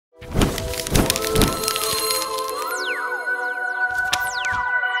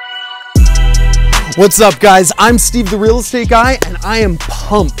What's up, guys? I'm Steve, the real estate guy, and I am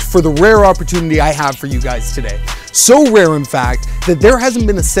pumped for the rare opportunity I have for you guys today. So rare, in fact, that there hasn't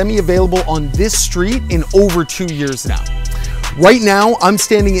been a semi available on this street in over 2 years now. Right now, I'm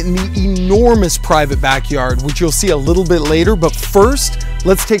standing in the enormous private backyard, which you'll see a little bit later, but first,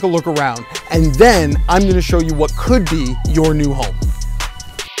 let's take a look around, and then I'm going to show you what could be your new home.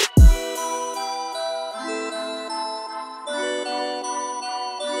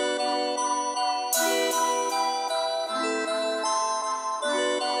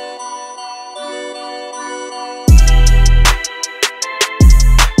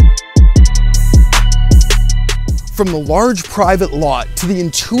 From the large private lot to the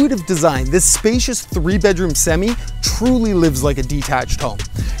intuitive design, this spacious 3-bedroom semi truly lives like a detached home.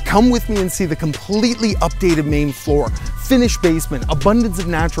 Come with me and see the completely updated main floor, finished basement, abundance of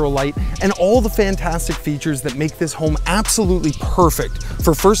natural light, and all the fantastic features that make this home absolutely perfect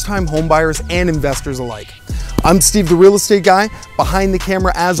for first-time homebuyers and investors alike. I'm Steve, the real estate guy. Behind the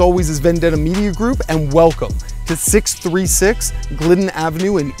camera, as always, is Vendetta Media Group, and welcome to 636 Gliddon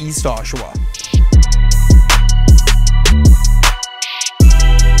Avenue in East Oshawa.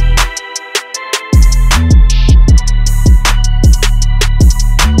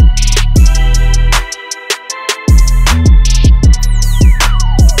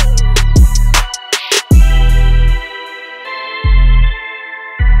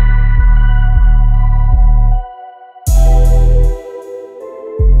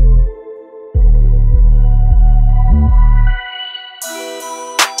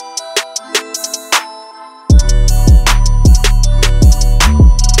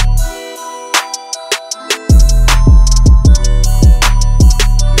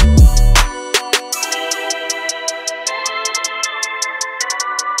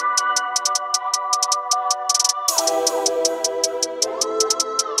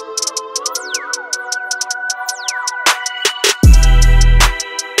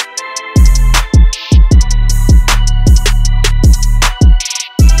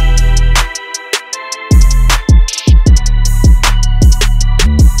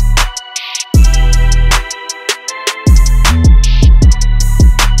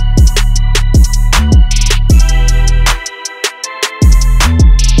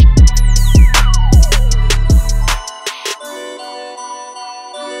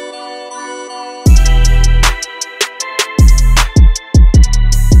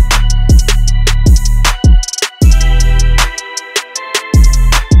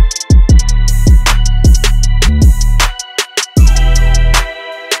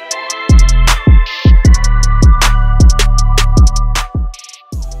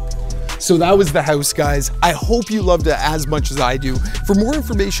 So that was the house, guys. I hope you loved it as much as I do. For more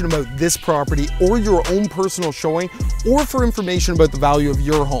information about this property or your own personal showing, or for information about the value of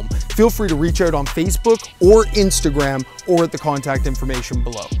your home, feel free to reach out on Facebook or Instagram or at the contact information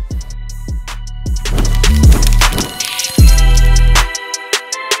below.